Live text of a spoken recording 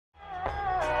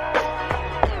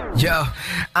Yo,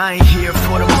 I ain't here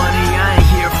for the money, I ain't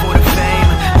here for the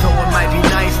fame. Though it might be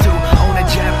nice to own a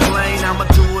jet plane, I'ma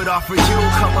do it all for you.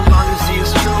 Come along and see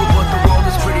it's true, but the world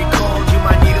is pretty cold. You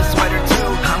might need a sweater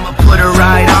too. I'ma put a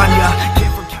ride on ya.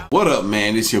 What up,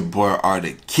 man? It's your boy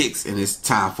Arctic Kicks, and it's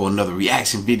time for another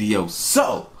reaction video.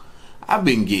 So, I've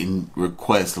been getting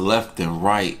requests left and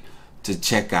right to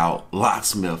check out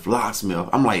Locksmith.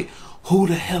 I'm like, who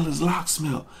the hell is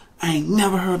Locksmith? I ain't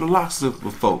never heard of Locksmith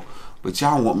before. But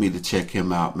y'all want me to check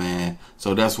him out, man.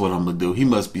 So that's what I'm gonna do. He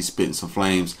must be spitting some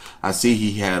flames. I see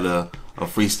he had a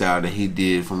freestyle that he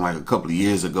did from like a couple of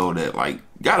years ago that like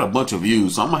got a bunch of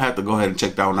views. So I'm gonna have to go ahead and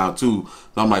check that one out too.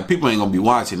 So I'm like, people ain't gonna be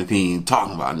watching if he ain't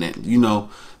talking about nothing, you know.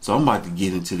 So I'm about to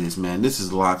get into this, man. This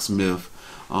is Locksmith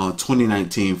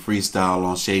 2019 freestyle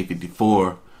on Shade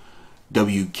 54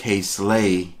 WK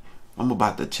Slay. I'm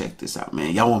about to check this out,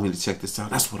 man. Y'all want me to check this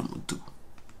out? That's what I'm gonna do.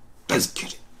 Let's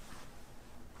get it.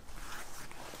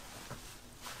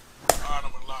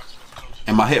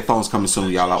 And my headphones coming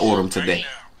soon, y'all. I order them today.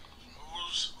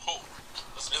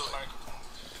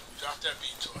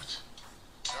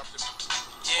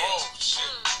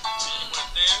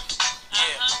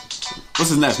 What's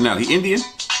his nationality? Indian?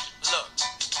 Look.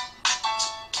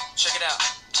 Check it out.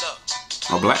 Look.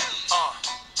 Oh, black?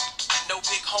 No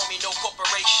big homie, no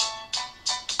corporation.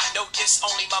 No diss,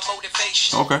 only my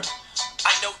motivation. Okay.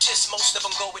 I notice most of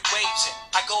them go with waves in.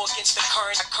 I go against the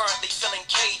current I currently feel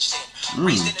engaged in.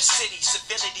 Raised in the city,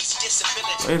 civilities,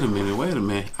 disabilities. Wait a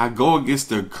minute. I go against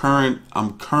the current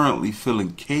I'm currently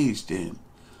feeling caged in.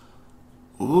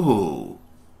 Ooh.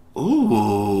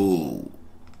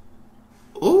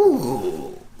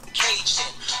 Caged in.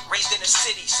 Raised in the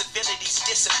city, civilities,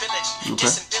 disability. Okay.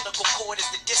 This umbilical cord is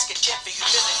the discontent for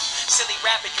humility. Silly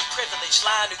rapping, you privilege,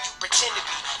 lying who you pretend to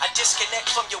be. I disconnect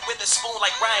from your witherspoon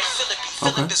like Ryan Phillippe.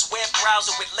 Filling this web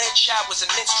browser with lead showers and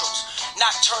minstrels.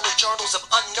 Nocturnal journals of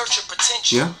unnurtured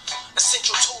potential. Yeah.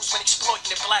 Essential tools when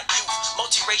exploiting the black youth.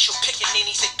 Multiracial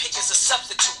pickaninnies, they pick as a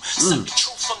substitute. Suck the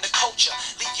truth from the culture,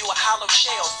 leave you a hollow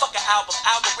shell. Fuck an album,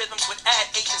 algorithms with ad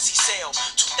agency sale.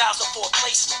 2004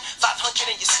 placement,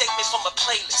 500 in your statement from a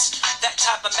playlist. That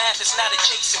type of math is not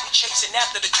adjacent. We chasing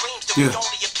after the dreams that we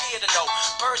only appear to know.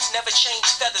 Birds never change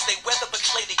feathers, they weather but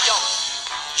clay the young.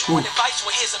 Join advice,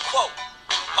 well here's a quote.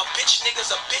 A bitch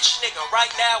nigga's a bitch nigga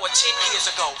right now or 10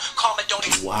 years ago. Karma don't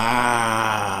exist.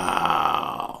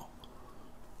 Wow.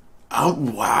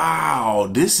 Wow,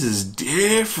 this is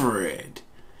different.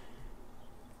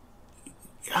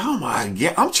 Oh my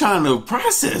God, I'm trying to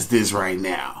process this right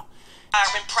now.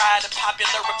 Iron pride and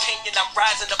popular opinion, I'm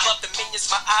rising above the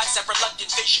minions. My eyes have reluctant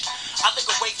vision. I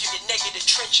look away from your negative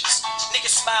trenches.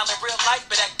 Niggas smile in real life,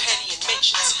 but act petty in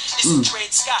mentions. This is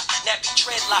Dred Scott, nappy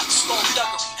dreadlocks,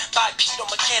 skullduggery,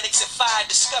 bipedal mechanics and fire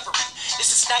discovery.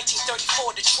 This is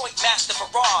 1934, Detroit master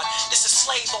Farad. This is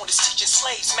slave owners teaching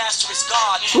slaves, master is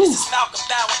God. This is Malcolm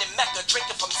bowing in Mecca,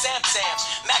 drinking from Zamzam.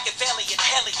 Machiavellian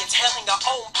hellions, helling our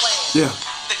own plan.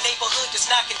 The neighborhood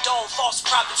does not condone false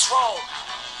prophets wrong.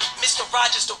 Mr.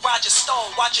 Rogers the Roger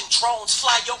Stone, watching drones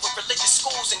fly over religious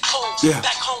schools and codes.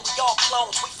 Back home we all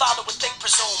clones, we follow what they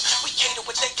presume. We cater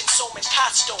what they consume in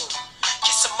costume.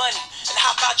 Get some money, and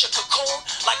how about your cocoon?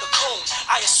 Like a coon,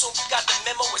 I assume you got the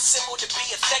memo, a symbol to be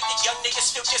affected. Young niggas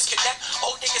feel disconnect,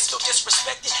 old niggas feel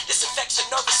disrespected. This affects the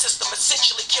nervous system,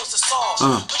 essentially kills us all.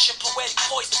 Pushing poetic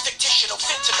poison, fictional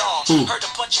fentanyl. Heard a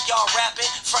bunch of y'all rapping,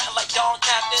 fronting like dawn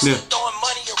captains, throwing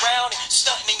money around and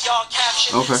stunting in y'all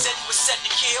caption. Said he was set to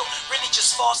kill, really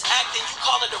just false acting. You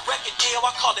call it a record deal,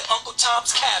 I call it Uncle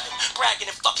Tom's cabin. Bragging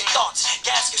and fucking thoughts,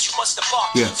 gaskets you must have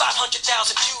bought.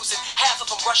 500,000 views and half of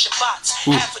them Russian bots.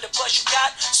 Half of the buzz you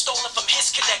got, stolen from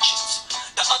his connections.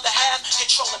 The other half,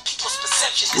 controlling people's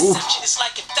perception. Deception is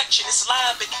like infection, it's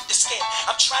lying beneath the skin.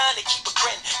 I'm trying to keep a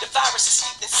grin, the virus is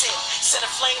steeped in sin. Set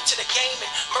a flame to the game and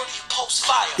murder you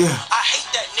post-fire. I hate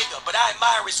that nigga, but I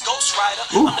admire his ghostwriter.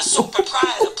 I'm the sole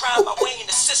proprietor, prime my way in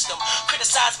the system.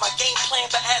 Criticize my game plan,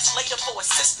 but ask later for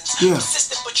assistance.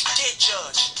 Persistent, but you did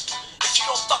judge. If you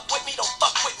don't fuck with me, don't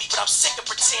fuck with me. But I'm sick of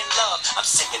pretend love. I'm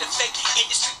sick of the fake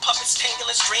industry puppets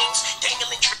tangling strings,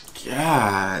 dangling dreams.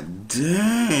 God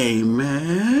dang,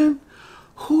 man.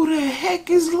 Who the heck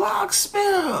is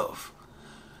Locksmith?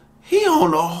 He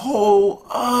on a whole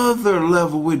other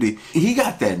level with it. He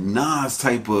got that Nas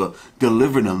type of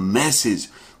delivering a message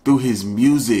through his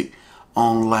music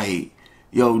on like,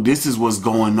 yo, this is what's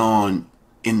going on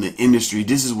in the industry.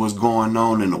 This is what's going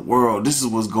on in the world. This is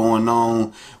what's going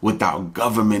on with our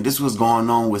government. This is what's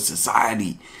going on with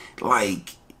society.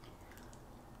 Like,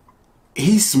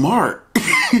 he's smart.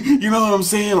 You know what I'm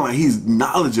saying? Like, he's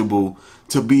knowledgeable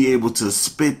to be able to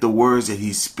spit the words that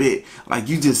he spit. Like,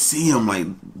 you just see him like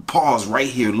pause right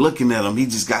here looking at him. He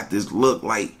just got this look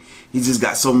like he just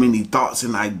got so many thoughts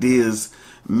and ideas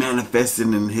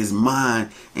manifesting in his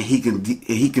mind, and he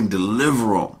can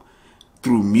deliver them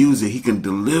through music. He can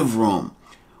deliver them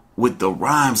with the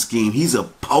rhyme scheme. He's a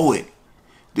poet.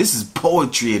 This is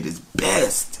poetry at its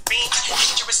best.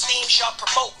 Dangerous themes y'all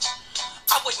promote.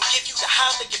 I wouldn't give you the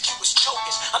Heimlich if you was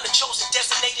choking. I'm the chosen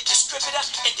designated distributor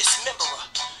and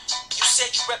dismemberer. You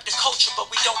said you rep the culture,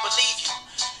 but we don't believe you.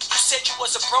 You said you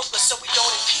was a broker, so we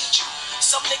don't impede you.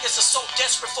 Some niggas are so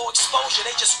desperate for exposure,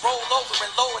 they just roll over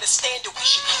and lower the standard we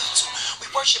should heed to. We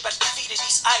worship at the feet of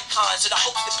these icons in the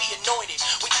hopes to be anointed.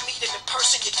 When you meet them in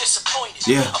person, you're disappointed.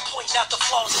 Yeah. I'm pointing out the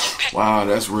flaws in the Wow,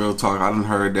 that's real talk. I done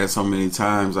heard that so many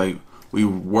times. Like, we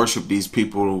worship these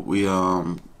people we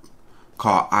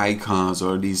call icons,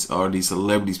 or these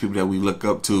celebrities, people that we look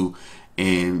up to,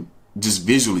 and just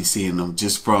visually seeing them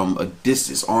just from a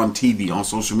distance on TV, on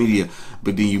social media,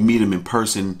 but then you meet them in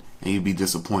person and you be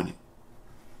disappointed.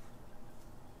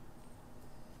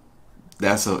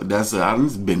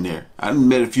 I've been there. I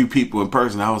met a few people in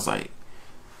person. I was like,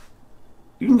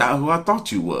 you're not who I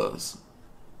thought you was.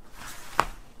 I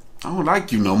don't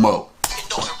like you no more.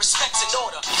 In order, respect's in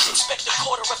order. Expect a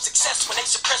quarter of success when they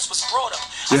suppress what's brought up.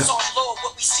 Yeah. I saw Lord,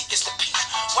 what we seek is the peak.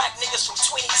 Whack niggas from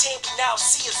 2010 we now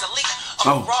see as elite.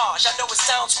 Oh. Mirage, I know it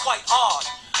sounds quite odd,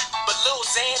 but Lil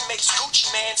Xan makes Gucci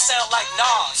Man sound like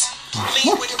Nas.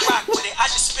 Lean with it, rock with it. I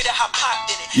just spit it how Pop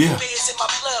did it. Yeah. Bears in my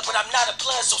blood, but I'm not a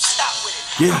blood, so stop with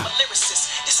it. Yeah. I'm a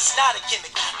lyricist. This is not a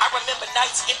gimmick. I remember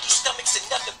nights, empty stomachs, and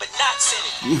nothing but knots in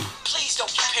it. Please don't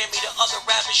compare me to other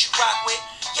rappers you rock with.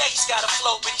 Yeah, he's got a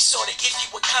flow, but he's sorta iffy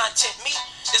with content. Me,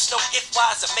 there's no if,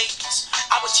 whys, or maybes.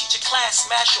 I would teach a class,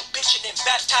 smash your bitch, and then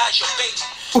baptize your baby.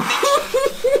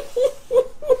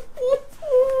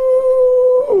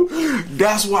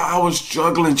 That's why I was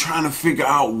struggling trying to figure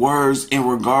out words in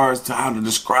regards to how to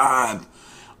describe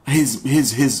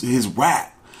his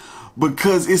rap,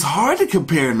 because it's hard to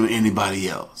compare him to anybody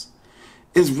else.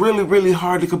 It's really, really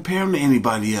hard to compare him to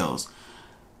anybody else,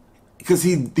 because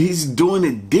he's doing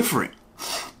it different.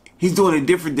 He's doing it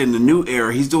different than the new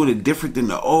era. He's doing it different than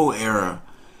the old era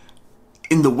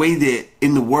in the way that,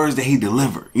 in the words that he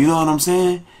delivered. You know what I'm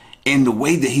saying? In the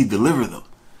way that he delivered them.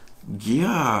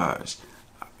 Gosh.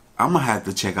 I'm going to have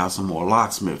to check out some more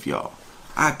Locksmith, y'all.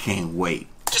 I can't wait.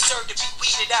 Deserve to be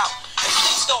weeded out. And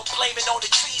please don't blame it on the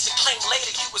trees and claim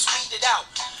later you was weeded out.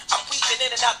 I'm weaving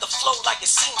in and out the flow like a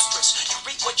seamstress. You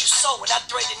reap what you sow, and I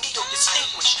thread the needle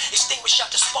extinguish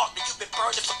out the spark that you've been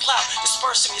burning for clout.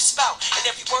 Disperse from your spout, and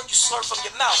every word you slur from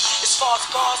your mouth. As far as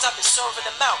bars, I've been serving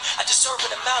them out. I deserve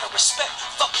an amount of respect.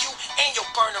 Fuck you and your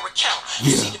burner account.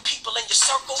 You see the people in your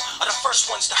circle are the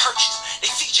first ones to hurt you.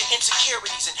 They feed your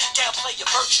insecurities and downplay your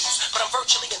virtues. But I'm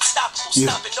virtually unstoppable,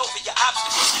 stopping over your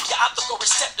obstacles. Your optical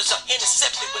receptors are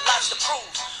intercepted with lots to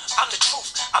prove. I'm the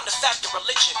truth, I'm the fact of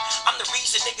religion. I'm the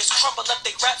reason niggas crumble up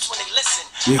they raps when they listen.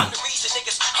 I'm the reason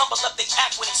niggas humble up they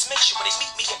act when he's mentioned. When they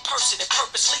meet me in person and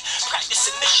purposely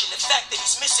practice submission. The fact that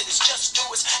he's missing is just due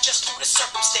to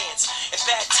circumstance. And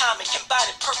bad timing combined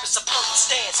in purpose, a perfect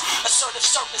stance. Assertive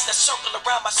serpents that circle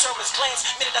around my sermons glance.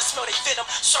 Minute I smell they venom,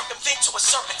 circumvent to a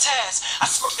certain task.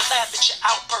 I smirk and laugh at your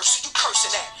outbursts, who you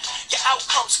cursing at? Your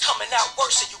outcomes coming out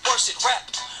worse and you worse at rap.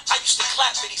 I used to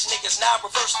clap for these niggas, now I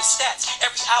reverse the stats.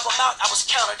 Every album out, I was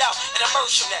counted out and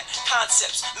emerged from that.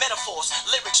 Concepts, metaphors,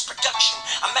 lyrics, production.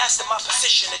 I mastered my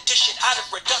position, addition out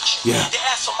of reduction. They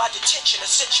asked for my detention,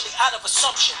 essentially out of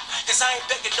assumption. Cause I ain't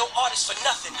begging no artist for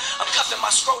nothing. I'm cuffing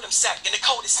my scrotum sack in the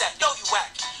coldest sack. Yo, you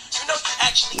whack. You know you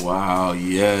actually... Wow,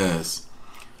 yes.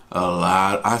 A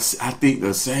lot. I think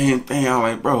the same thing. I'm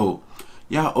like, bro,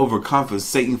 y'all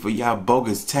overcompensating for y'all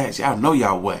bogus tats. Y'all know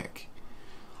y'all whack.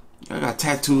 I got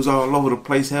tattoos all over the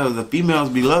place. Hell, the females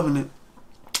be loving it.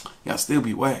 Y'all still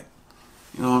be whack.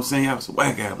 You know what I'm saying? Y'all some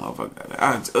whack ass motherfucker.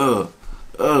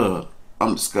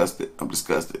 I'm disgusted.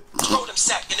 Scrotum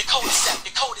sack in the coldest sack,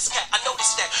 the coldest cat. I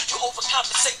noticed that you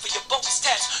overcompensate for your bogus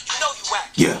tats. You know you whack.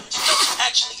 Yeah. You know you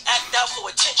actually act out for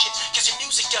attention, cause your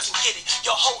music doesn't get it.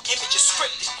 Your whole image is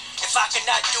scripted. If I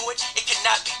cannot do it, it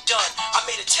cannot be done. I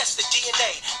made a test of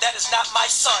DNA. That is not my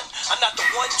son. I'm not the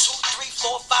 1, 2, 3,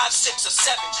 4, 5, 6, or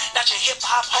 7. Not your hip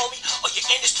hop homie or your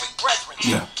industry brethren.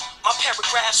 Yeah. My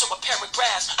paragraphs are a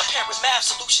paragraphs, apparent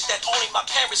math solution that only my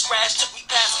parents grasp. Took me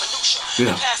past minutia,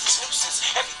 and past this nuisance.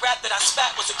 Every rap that I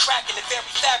spat was a crack in the very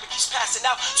fabric he's passing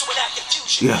out to an act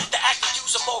confusion. The act of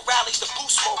use of morality to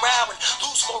boost morale and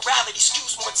lose morality,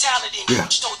 skews mortality and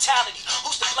huge totality.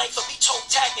 Who's to blame for me toe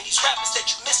tagging these rappers that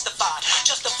you mystified?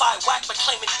 Justify whack by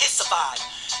claiming it's a vibe.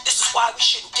 This is why we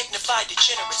shouldn't dignify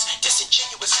degenerates,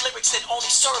 disingenuous lyrics that only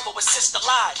serve or assist the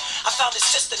lie. I found a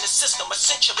sister in the system,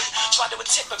 essentially tried to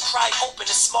attempt and pry open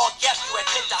a small gap you had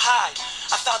meant to hide.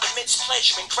 I found immense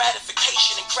pleasure and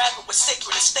gratification in grabbing what's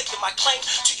sacred and staking my claim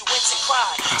to you wince and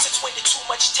cry. Since when did too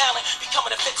much talent become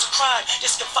an offensive crime?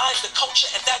 This confines the culture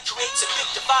and that creates a big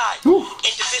divide.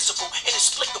 Indivisible,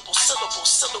 inexplicable syllables,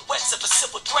 silhouettes of a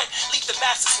civil threat leave the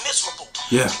masses miserable.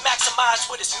 Yeah. We maximize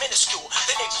what is minuscule,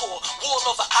 then they pour wool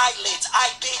over eyelids,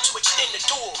 eye big to extend the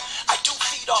door. I do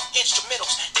feed off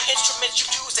instrumentals. The instruments you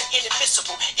use are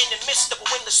inadmissible, in the midst of a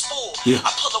windless spool. Yeah.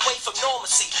 I pull away from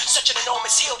normalcy, such an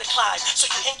enormous hill to climb,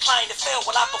 so you incline to fail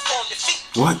while I perform defeat.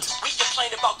 What? We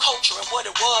complain about culture and what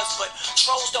it was, but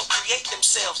trolls don't create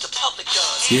themselves, the public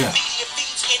does. Yeah. Media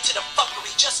feeds into the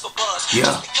fuckery just for buzz.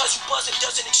 Yeah. Just because you buzzing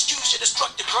doesn't excuse your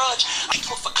destructive grudge.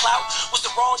 People for clout was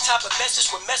the wrong type of message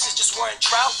when messages were in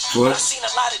drought. What? But I seen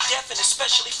a lot of death, and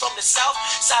especially from the south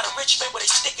side of Richmond, where they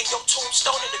sticking your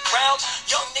tombstone in the ground.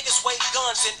 Young niggas wave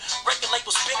guns and record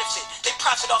labels benefit. They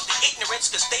profit off the ignorance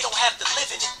because they don't have to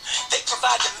live in it. They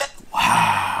provide the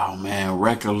Wow, man,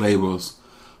 record labels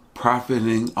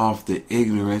profiting off the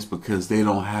ignorance because they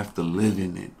don't have to live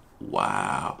in it.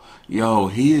 Wow. Yo,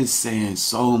 he is saying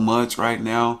so much right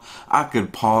now. I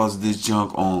could pause this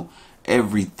junk on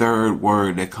every third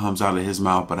word that comes out of his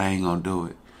mouth, but I ain't gonna do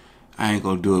it. I ain't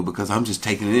gonna do it because I'm just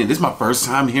taking it in. This is my first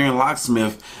time hearing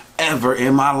Locksmith ever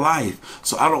in my life.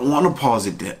 So I don't want to pause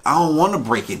it down. I don't want to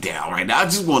break it down right now. I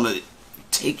just want to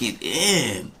take it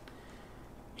in.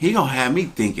 He gonna have me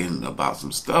thinking about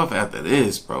some stuff after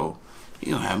this, bro.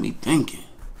 He gonna have me thinking.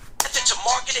 to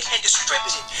market it and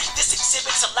distribute it. This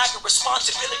exhibits a lack of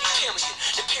responsibility, period.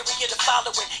 The period of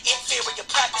following inferior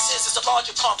practices is a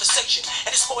larger conversation,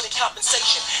 and it's more than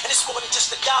compensation, and it's more than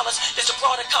just the dollars. There's a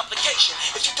broader complication.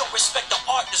 If you don't respect the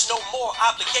art, there's no more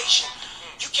obligation.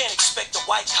 You can't expect a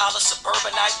white-collar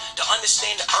suburbanite to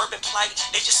understand the urban plight.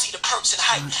 They just see the perks and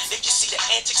hype. They just see the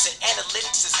antics and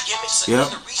analytics as gimmicks.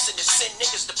 Another reason to send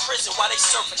niggas to prison while they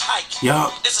surf and hike.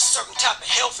 There's a certain type of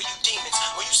hell for you demons.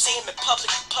 When you see them in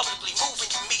public, you publicly move and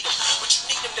you meet them. But you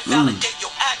need them to validate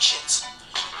your actions.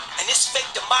 And this fake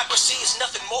democracy is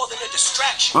nothing more than a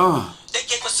distraction. They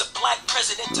gave us a black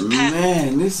president to pass.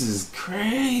 Man, this is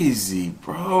crazy,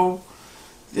 bro.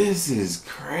 This is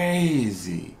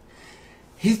crazy.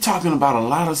 He's talking about a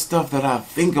lot of stuff that I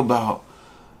think about,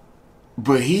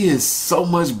 but he is so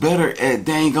much better at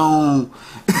dang on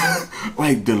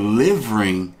like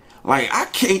delivering. Like I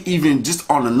can't even just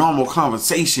on a normal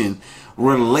conversation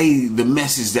relay the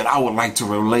message that I would like to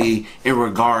relay in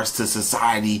regards to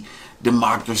society,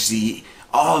 democracy,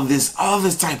 all this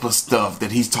type of stuff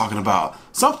that he's talking about.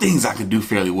 Some things I can do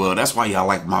fairly well. That's why y'all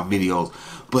like my videos,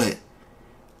 but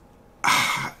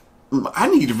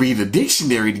I need to read a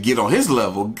dictionary to get on his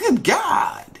level. Good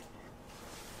God.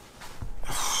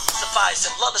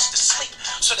 And lull us to sleep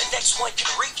so the next one can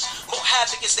reap more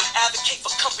havoc as they advocate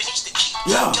for companies to keep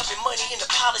dumping money into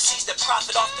policies that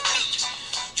profit off the weak.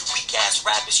 You weak ass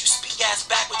rappers, you speak ass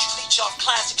backwards, you leech off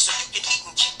classics so you can eat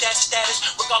and keep that status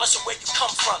regardless of where you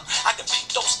come from. I can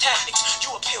peep those tactics.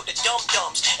 You appeal to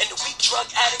dum-dums and the weak drug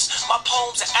addicts. My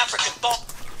poems are African bone.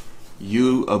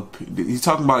 He's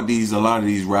talking about a lot of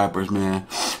these rappers, man.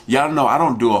 Y'all know I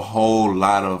don't do a whole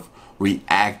lot of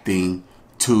reacting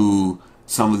to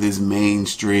some of these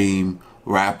mainstream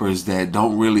rappers that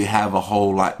don't really have a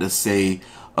whole lot to say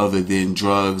other than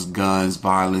drugs, guns,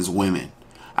 violence, women.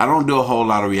 I don't do a whole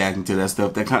lot of reacting to that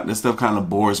stuff. That stuff kind of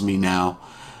bores me now.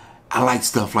 I like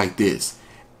stuff like this.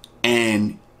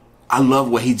 And I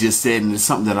love what he just said, and it's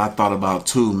something that I thought about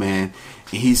too, man.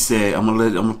 And he said, I'm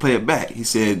gonna play it back. He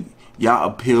said, y'all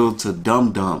appeal to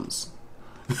dum-dums.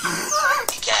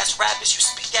 Ass rappers, you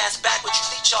speak ass backwards,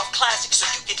 you leech off classics so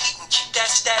you can eat and keep that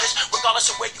status regardless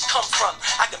of where you come from.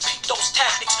 I can peep those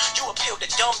tactics. You appeal to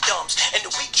dum-dums and the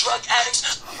weak drug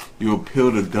addicts. You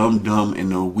appeal to dum-dum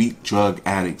and the weak drug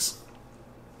addicts.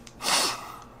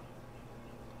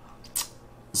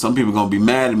 Some people gonna be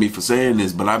mad at me for saying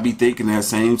this, but I be thinking that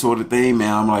same sort of thing,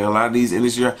 man. I'm like, a lot of these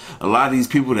industry, a lot of these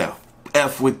people that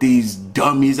F with these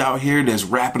dummies out here that's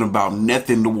rapping about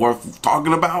nothing to worth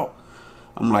talking about.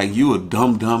 I'm like, you a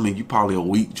dum-dum and you probably a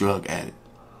weak drug addict.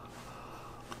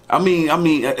 I mean,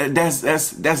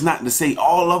 that's not to say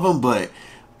all of them, but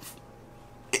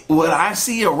what I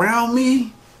see around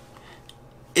me,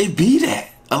 it be that.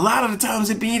 A lot of the times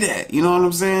it be that. You know what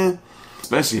I'm saying?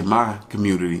 Especially in my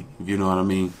community, if you know what I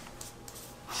mean.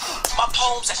 My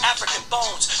poems are African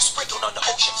bones, sprinkled on the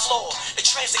ocean floor. The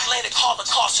transatlantic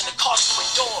holocaust and the cost to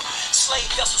endure. Slave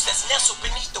vessels that's nestled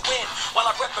beneath the wind, while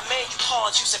I reprimand you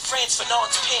pawns using Franz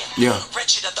Fanon's pen. Yeah.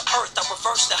 Wretched of the earth, I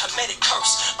reversed the Hermetic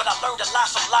curse. But I learned a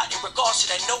lot from Lot in regards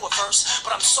to that Noah verse.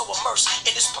 But I'm so immersed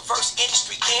in this perverse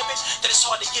industry gambit that it's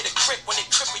hard to get a grip when it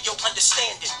cripple your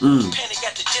understanding. Panic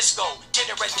at the Disco,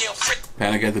 dinner at Del Frick.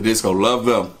 Panic at the Disco, love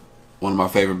them. One of my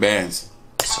favorite bands.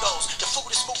 The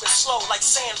food is moving slow like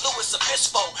San Luis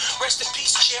Obispo. Rest in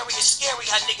peace, Jerry. It's scary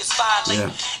how niggas violate.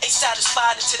 Yeah. Ain't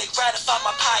satisfied until they ratify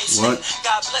my pious What? name.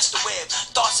 God bless the web.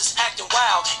 Thoughts is acting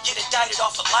wild. Get indicted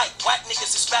off a light. Whack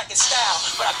niggas is back in style.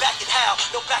 But I back it how?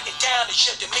 No backing down is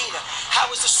your demeanor.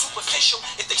 How is it superficial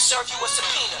if they serve you a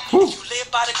subpoena? If you live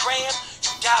by the gram,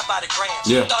 you die by the gram.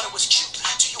 Yeah. Thought it was cute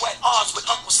till you at odds with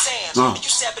Uncle Sam. And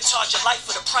you sabotage your life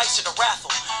for the price of the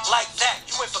raffle. Like that,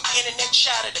 you went from internet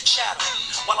chatter to chatter.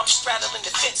 While I'm straddling the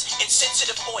fence,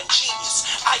 insensitive or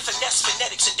ingenious. I finesse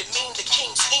phonetics and demean the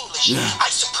king's English.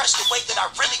 I suppress the way that I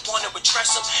really want to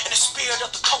address them in the spirit of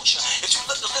the culture. If you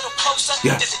look a little closer,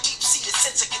 there's a deep-seated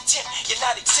sense of contempt. You're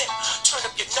not exempt. Turn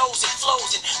up your nose and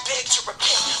flows and beg to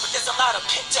repent. But there's a lot of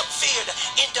pent-up fear to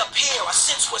end up here. I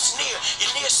sense what's near.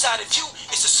 Your near side of you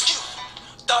is askew.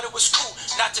 Thought it was cool,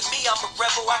 not to me, I'm a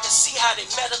rebel. I can see how they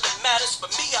meddle in matters,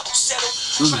 but me, I won't settle.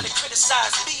 Try to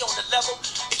criticize me on the level.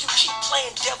 If you keep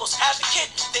playing devil's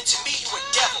advocate, then to me, you a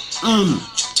devil.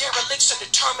 You derelicts are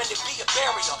determined to be a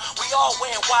barrier. We all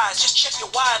wearing wires, just check your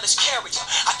wireless carrier.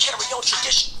 I carry on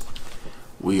tradition.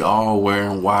 We all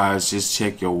wearing wires, just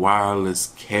check your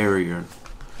wireless carrier.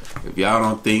 If y'all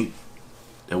don't think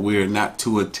that we're not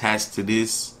too attached to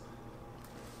this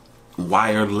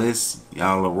wireless,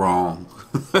 y'all are wrong.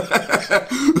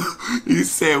 You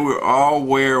said we're all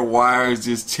wearing wires,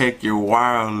 just check your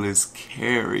wireless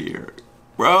carrier.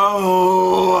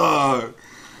 Bro,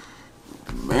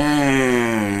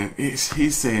 man,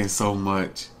 he's saying so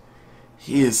much.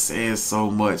 He is saying so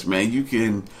much, man.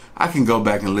 I can go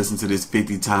back and listen to this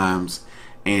 50 times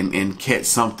and catch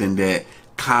something that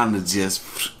kind of just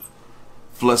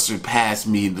flustered past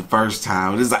me the first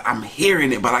time. It's like I'm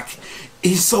hearing it, but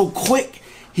he's so quick.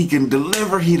 He can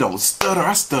deliver. He don't stutter.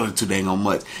 I stutter too dang on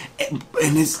much. And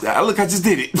look, I just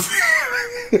did it.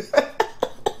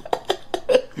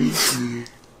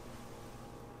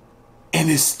 And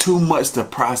it's too much to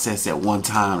process at one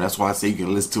time. That's why I say you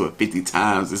can listen to it 50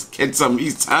 times. Just catch something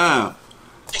each time.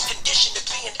 In condition to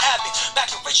be an avid.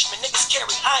 Back in Richmond, niggas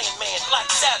carry Iron Man,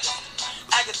 Black Sabbath.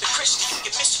 Agatha Christie, you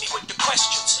can miss me with the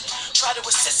questions. Try to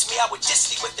assist me, I would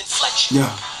diss me with inflection.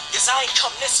 Cause I ain't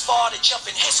come this far to jump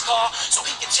in his car, so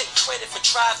he can take credit for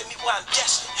driving me where I'm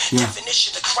destined.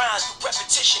 Definition of crime through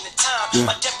repetition and time.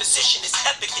 My deposition is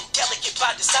epic and delicate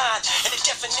by design, and a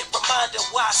definite reminder of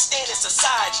where I stand in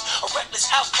society. A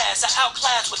reckless outcast, I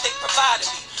outclass what they provided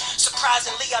me.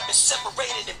 Surprisingly, I've been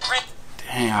separated and branded.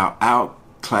 Dang, I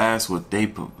outclass what they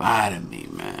provided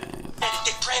me, man.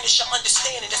 They brandish your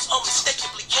understanding that's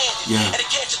unmistakably candid. And a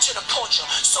cancer to the culture,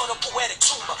 sort of poetic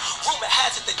tumor. Rumor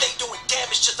has it that they doing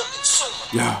damage to the consumer.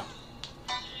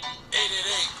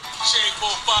 888,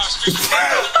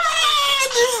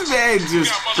 This man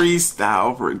just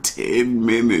freestyle for 10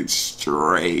 minutes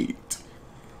straight.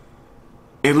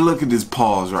 And look at this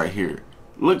pause right here.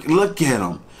 Look at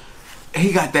him.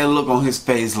 He got that look on his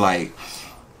face like,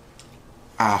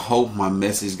 I hope my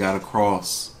message got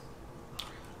across.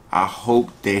 I hope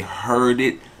they heard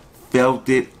it, felt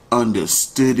it,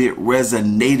 understood it,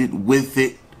 resonated with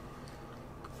it,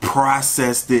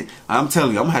 processed it. I'm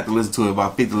telling you, I'm gonna have to listen to it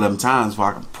about 50, 11 times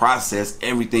before I can process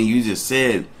everything you just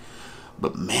said.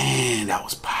 But man, that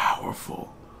was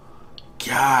powerful.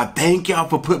 God, thank y'all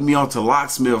for putting me on to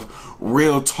Locksmith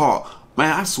Real Talk.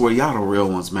 Man, I swear y'all the real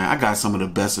ones, man. I got some of the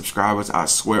best subscribers. I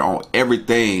swear on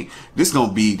everything. This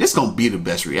gonna be the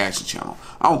best reaction channel.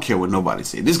 I don't care what nobody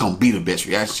say. This gonna be the best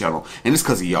reaction channel, and it's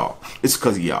cause of y'all. It's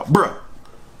cause of y'all, bruh.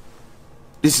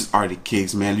 This is Artie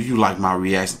Kicks, man. If you like my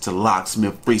reaction to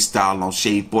Locksmith Freestyle on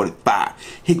Shade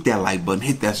 45, hit that like button,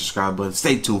 hit that subscribe button.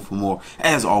 Stay tuned for more.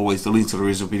 As always, the link to the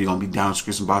original video gonna be down in the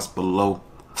description box below.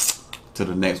 To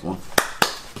the next one.